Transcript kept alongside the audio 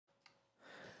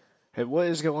Hey, what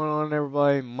is going on,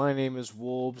 everybody? My name is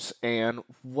Wolves, and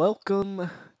welcome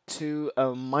to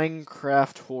a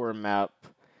Minecraft horror map.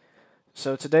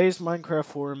 So today's Minecraft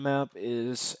horror map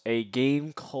is a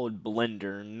game called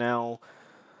Blender. Now,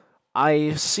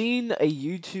 I've seen a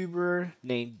YouTuber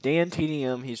named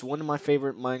DanTDM. He's one of my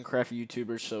favorite Minecraft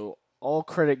YouTubers, so all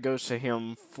credit goes to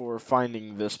him for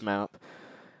finding this map.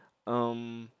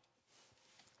 Um,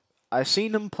 I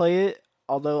seen him play it,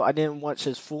 although I didn't watch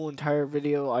his full entire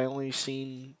video. I only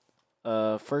seen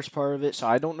first part of it, so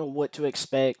I don't know what to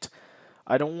expect.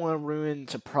 I don't want to ruin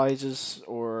surprises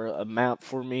or a map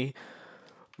for me.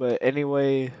 But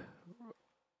anyway,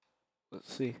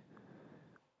 let's see.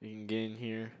 We can get in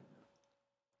here.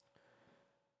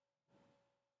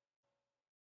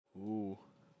 Ooh.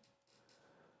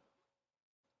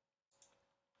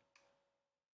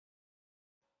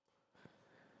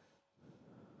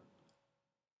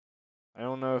 I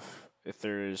don't know if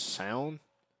there is sound.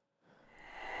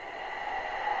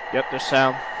 Yep, there's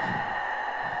sound.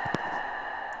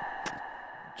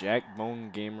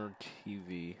 Jackbone Gamer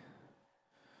TV.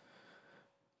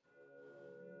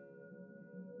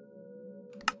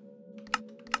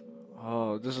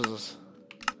 Oh, this is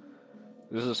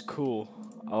cool.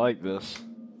 I like this.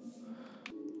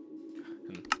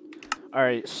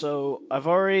 Alright, so I've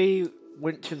already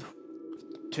went to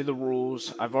the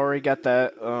rules. I've already got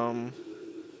that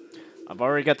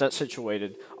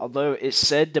situated. Although it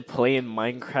said to play in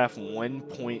Minecraft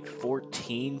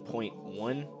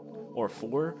 1.14.1 or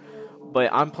 4, but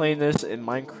I'm playing this in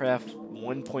Minecraft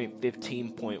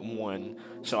 1.15.1.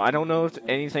 So I don't know if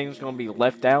anything's going to be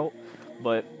left out,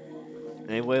 but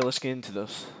anyway, let's get into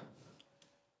this.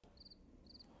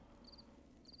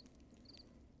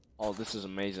 Oh, this is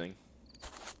amazing.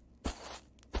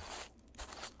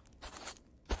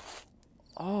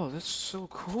 Oh, that's so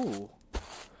cool.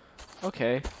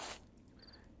 Okay.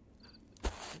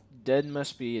 Dead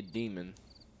must be a demon.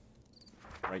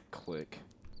 Right click.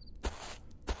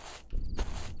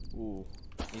 Ooh.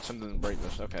 Need something to break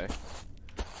this. Okay.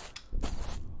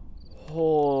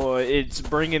 Oh, it's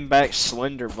bringing back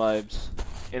Slender vibes.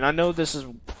 And I know this is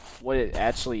what it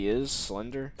actually is,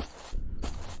 Slender.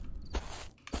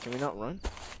 Can we not run?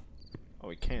 Oh,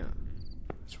 we can't.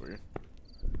 That's weird.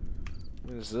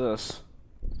 What is this?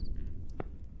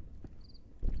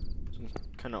 Some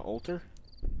kind of altar?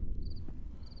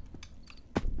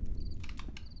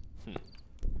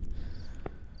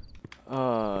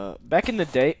 Back in the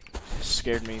day,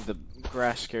 scared me. The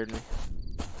grass scared me.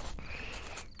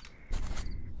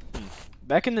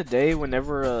 Back in the day,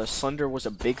 whenever Slender was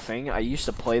a big thing, I used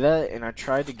to play that, and I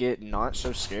tried to get not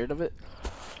so scared of it.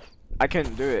 I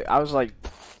couldn't do it. I was like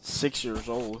 6 years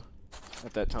old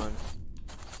at that time.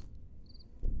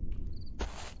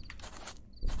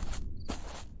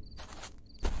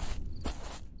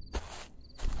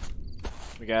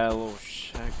 We got a little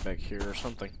shack back here or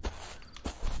something.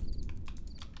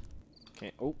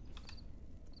 Can't. Oh.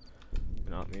 Did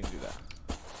not mean to do that.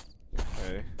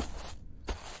 Okay.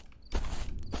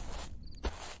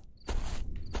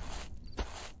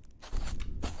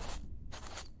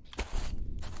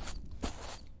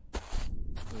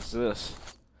 What is this?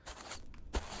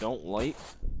 Don't light?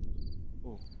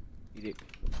 Oh, eat it.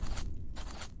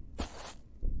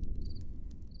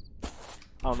 I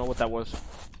don't know what that was.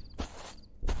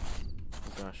 Oh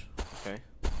gosh. Okay.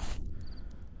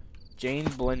 Jane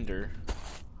Blender.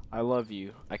 I love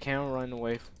you. I can't run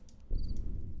away.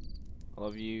 I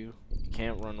love you. You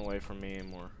can't run away from me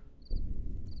anymore.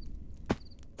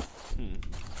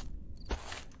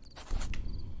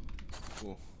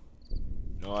 Ooh.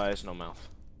 No eyes, no mouth.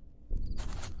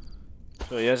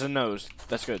 So he has a nose.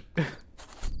 That's good.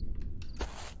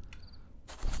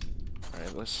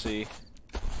 Alright, let's see.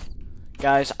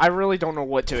 Guys, I really don't know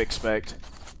what to expect.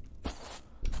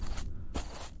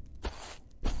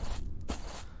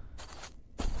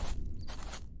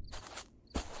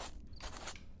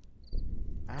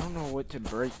 I don't know what to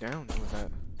break down with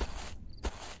that.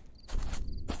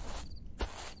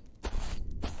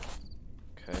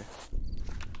 Okay.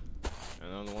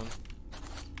 Another one.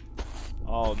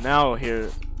 Oh, now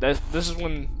here. This is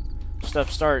when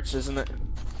stuff starts, isn't it?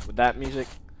 With that music.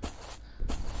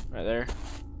 Right there.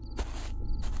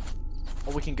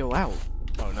 Oh, we can go out.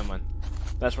 Oh, never mind.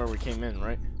 That's where we came in,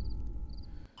 right?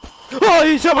 Oh,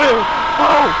 he's over here!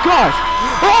 Oh, gosh!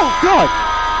 Oh, God!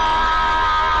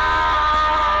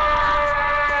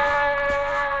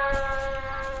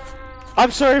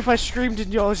 I'm sorry if I screamed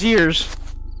in y'all's ears.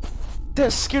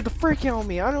 That scared the frick out of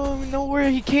me. I don't even know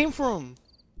where he came from.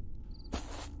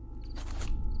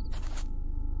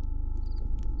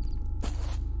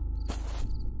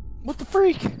 What the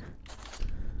freak?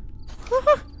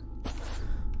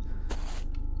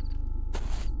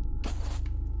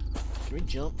 Can we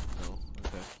jump? No.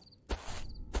 Okay.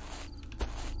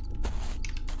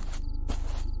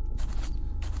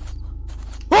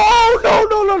 Oh, no,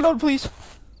 no, no, no, please.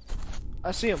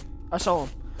 I see him. I saw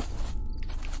him.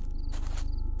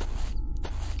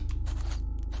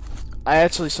 I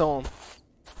actually saw him.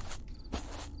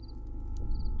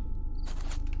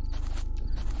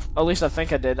 At least I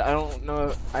think I did. I don't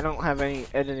know. I don't have any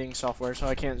editing software, so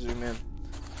I can't zoom in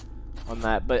on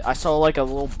that. But I saw like a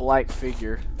little black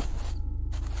figure.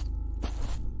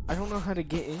 I don't know how to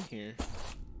get in here.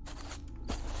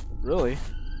 Really?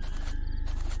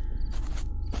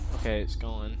 Okay, it's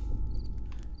gone.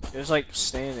 It was like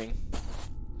standing.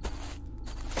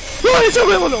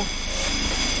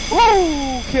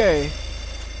 Oh, okay.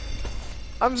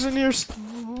 I'm sitting here.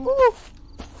 Oh,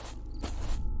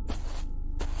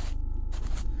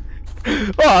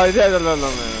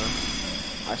 no.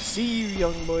 I see you,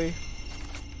 young boy.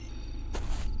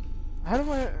 How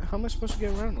am I supposed to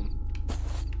get around him?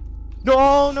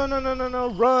 No.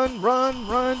 Run.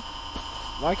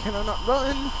 Why can't I not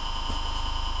run?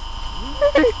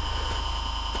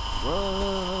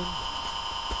 Run.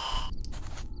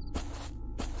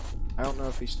 I don't know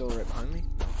if he's still right behind me.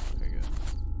 No. Okay, good.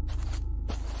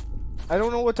 I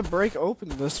don't know what to break open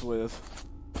this with.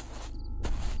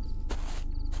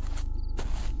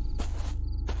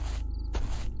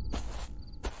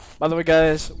 By the way,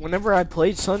 guys, whenever I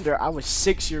played Slender, I was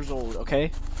 6 years old,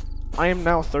 okay? I am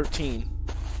now 13.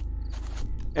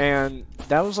 And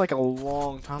that was like a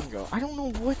long time ago. I don't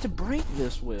know what to break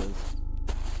this with.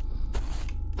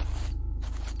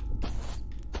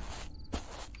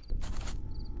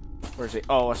 Where is he?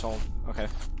 Oh, I saw him. Okay.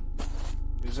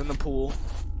 He was in the pool.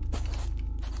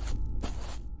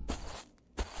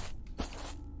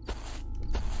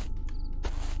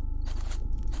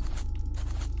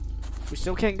 We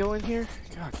still can't go in here?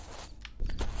 God.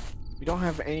 We don't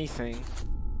have anything.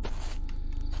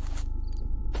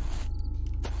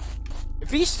 If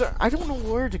he start, I don't know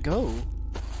where to go.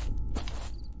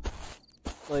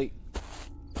 Like,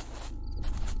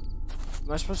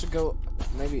 am I supposed to go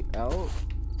maybe out?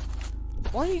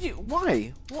 Why did you,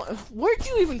 why? Where'd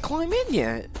you even climb in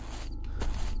yet?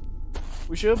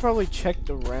 We should have probably checked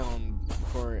around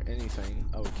before anything.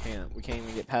 Oh, we can't. We can't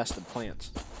even get past the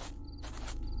plants.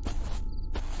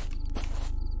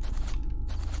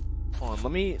 Hold on,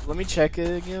 let me check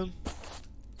it again.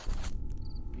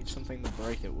 Need something to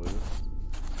break it with.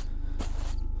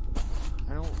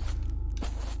 I don't.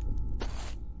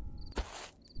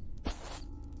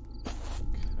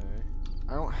 Okay.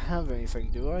 I don't have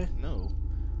anything, do I? No.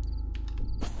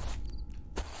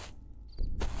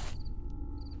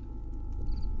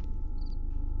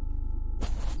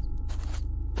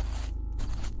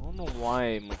 I don't know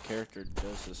why my character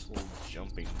does this little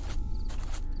jumping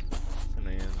kind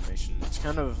of animation. It's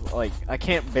kind of like I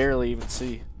can't barely even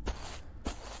see.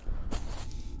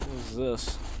 What is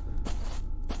this?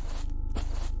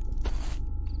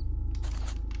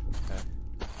 Okay.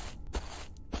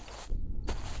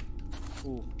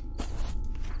 Ooh.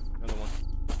 Another one.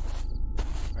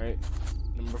 Alright.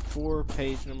 Number 4,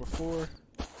 page number 4.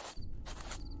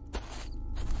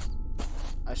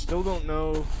 I still don't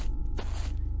know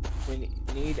if we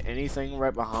need anything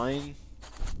right behind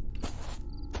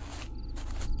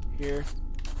here.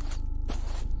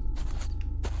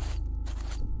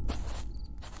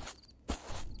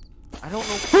 I don't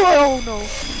know. Oh no!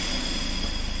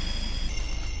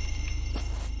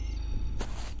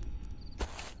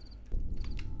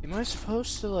 Am I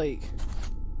supposed to like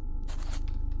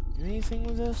do anything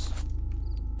with this?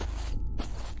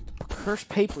 Cursed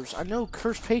papers. I know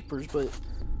cursed papers, but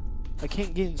I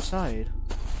can't get inside.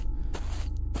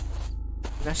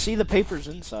 And I see the papers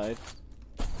inside.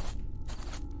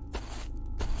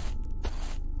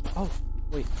 Oh,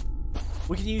 wait.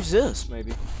 We can use this,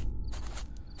 maybe.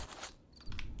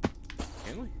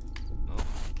 Can we? No.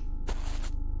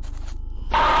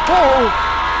 Oh!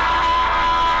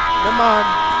 Never mind.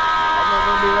 I'm not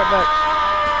gonna be right back.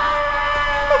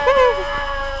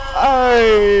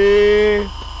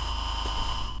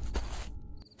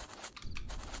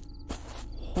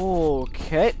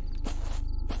 Okay.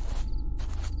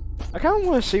 I kind of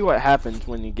want to see what happens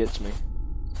when he gets me.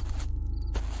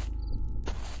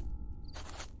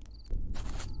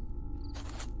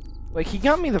 Like, he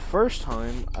got me the first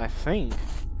time, I think.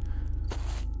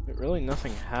 But really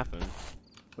nothing happened.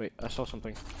 Wait, I saw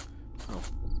something. Oh.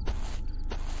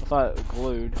 I thought it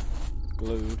glued.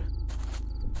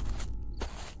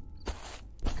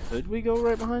 Could we go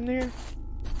right behind there?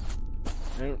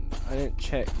 I didn't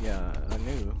check. Yeah, I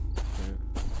knew.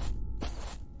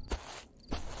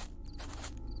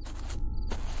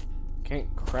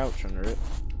 Can't crouch under it.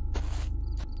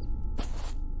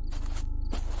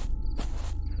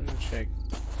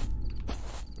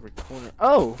 corner.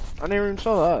 Oh! I never even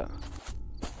saw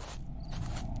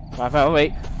that.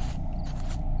 Wait.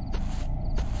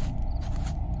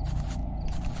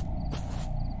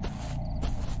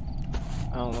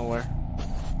 I don't know where.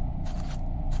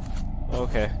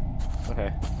 Okay.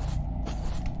 Okay.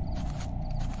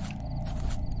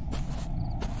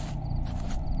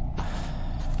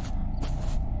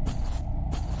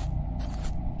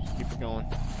 Just keep it going.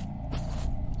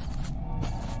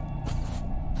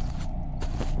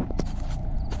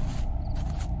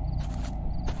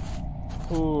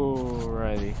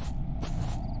 Alrighty.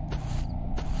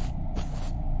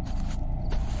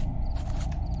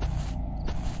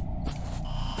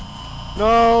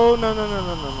 No, no, no, no, no,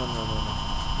 no, no, no, no, no.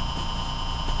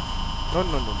 No,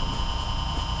 no, no, no.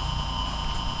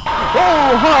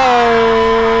 Oh,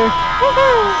 hi!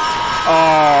 Woohoo!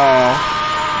 Aww.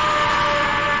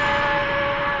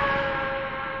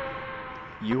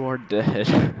 You are dead.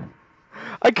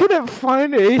 I couldn't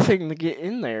find anything to get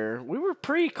in there. We were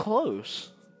pretty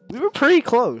close.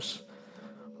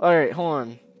 Alright, hold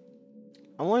on.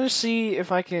 I want to see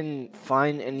if I can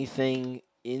find anything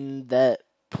in that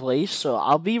place, so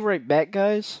I'll be right back,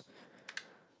 guys.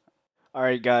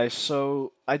 Alright, guys,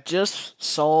 so I just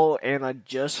saw and I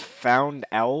just found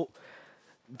out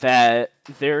that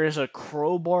there is a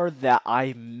crowbar that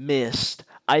I missed.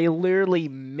 I literally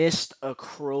missed a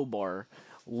crowbar.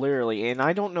 Literally, and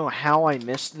I don't know how I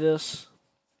missed this,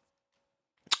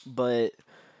 but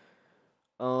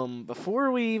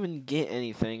before we even get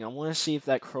anything, I want to see if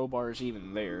that crowbar is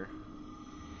even there.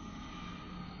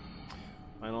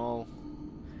 Find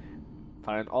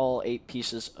all 8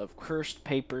 pieces of cursed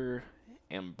paper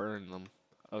and burn them.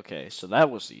 Okay, so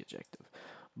that was the objective.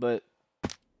 But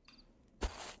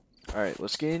alright,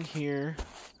 let's get in here.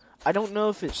 I don't know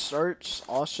if it starts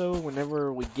also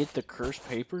whenever we get the cursed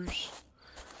papers.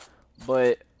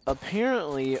 But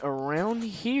apparently around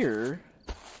here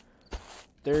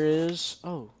there is...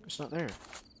 Oh, it's not there.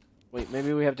 Wait,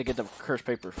 maybe we have to get the cursed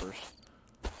paper first.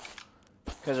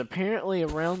 Because apparently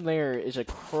around there is a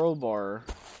crowbar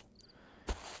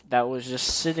that was just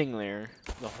sitting there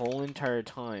the whole entire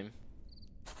time.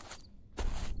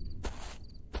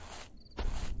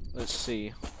 Let's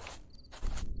see.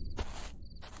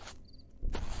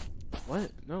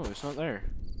 What? No, it's not there.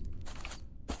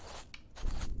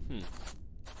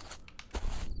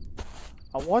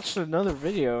 I watched another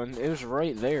video and it was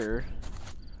right there.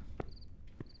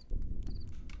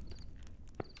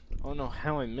 I don't know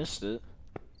how I missed it.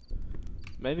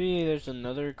 Maybe there's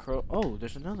another Oh,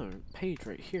 there's another page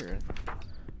right here. I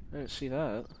didn't see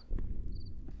that.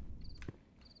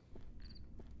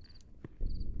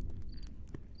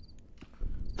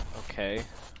 Okay.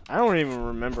 I don't even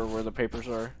remember where the papers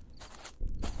are.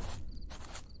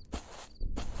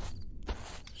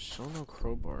 Still no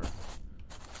crowbar.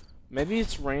 Maybe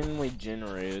it's randomly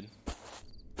generated.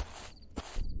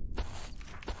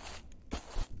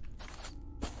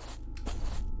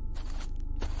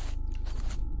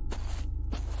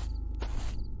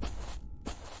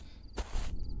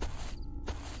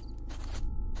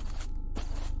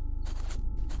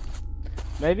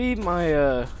 Maybe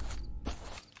my,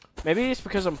 maybe it's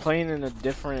because I'm playing in a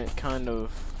different kind of,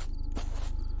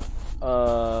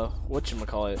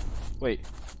 whatchamacallit. Wait,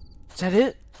 is that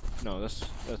it? No, that's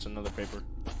another paper.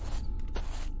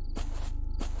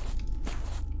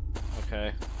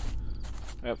 Okay.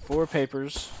 I got 4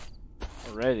 papers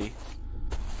already.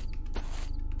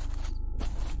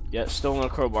 Yet still no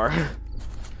crowbar.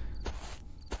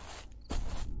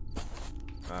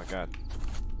 Oh god.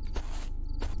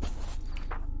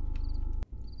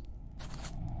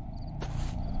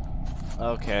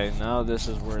 Okay, now this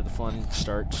is where the fun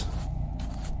starts.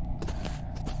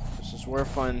 This is where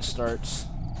fun starts.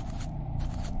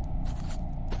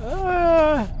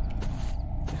 Ah!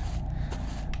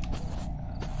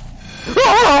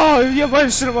 Oh, yeah, my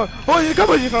cinema. Oh,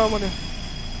 come on, you come on.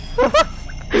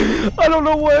 I don't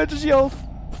know why I just yelled.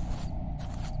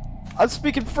 I'm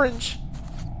speaking French.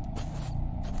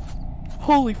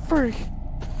 Holy frick.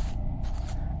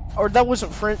 Or that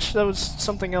wasn't French, that was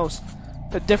something else.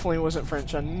 That definitely wasn't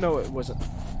French, I know it wasn't.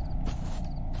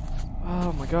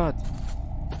 Oh my god.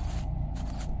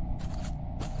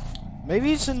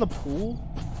 Maybe it's in the pool?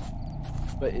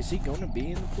 But is he gonna be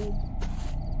in the pool?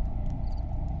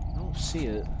 I don't see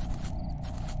it.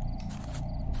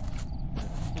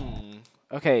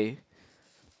 Okay.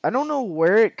 I don't know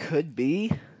where it could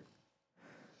be.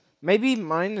 Maybe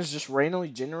mine is just randomly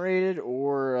generated,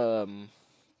 or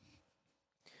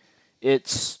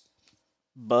it's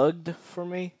bugged for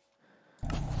me.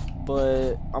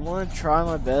 But I'm gonna try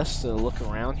my best to look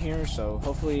around here, so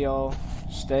hopefully y'all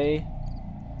stay.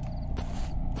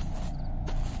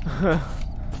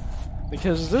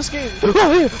 Because this game.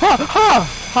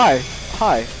 Hi,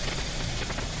 hi.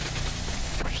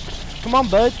 Come on,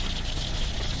 bud.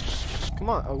 Come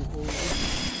on.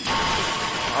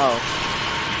 Oh.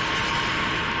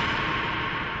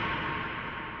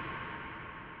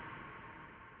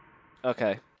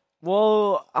 Okay.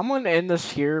 Well, I'm gonna end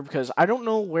this here because I don't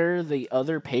know where the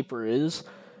other paper is,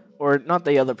 or not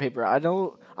the other paper. I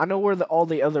know where all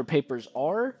the other papers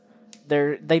are.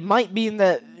 They might be in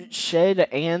that shed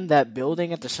and that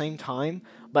building at the same time,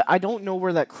 but I don't know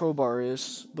where that crowbar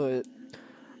is. But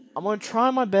I'm gonna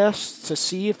try my best to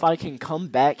see if I can come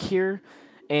back here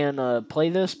and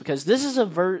play this because this is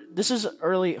this is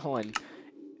early. Hold on.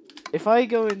 If I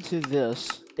go into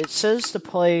this, it says to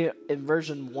play in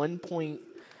version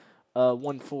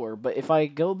 1.14, but if I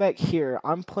go back here,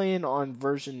 I'm playing on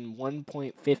version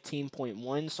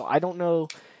 1.15.1, so I don't know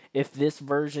if this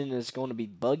version is going to be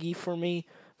buggy for me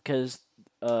because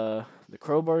the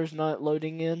crowbar is not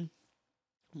loading in.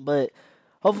 But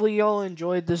hopefully y'all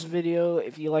enjoyed this video.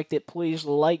 If you liked it, please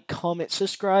like, comment,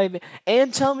 subscribe,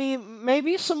 and tell me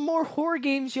maybe some more horror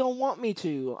games y'all want me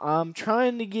to. I'm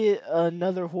trying to get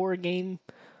another horror game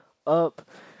up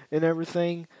and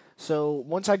everything. So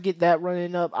once I get that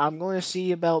running up, I'm going to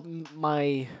see about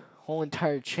my whole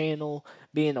entire channel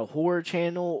being a horror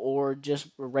channel or just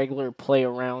a regular play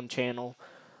around channel.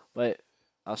 But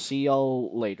I'll see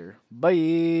y'all later. Bye.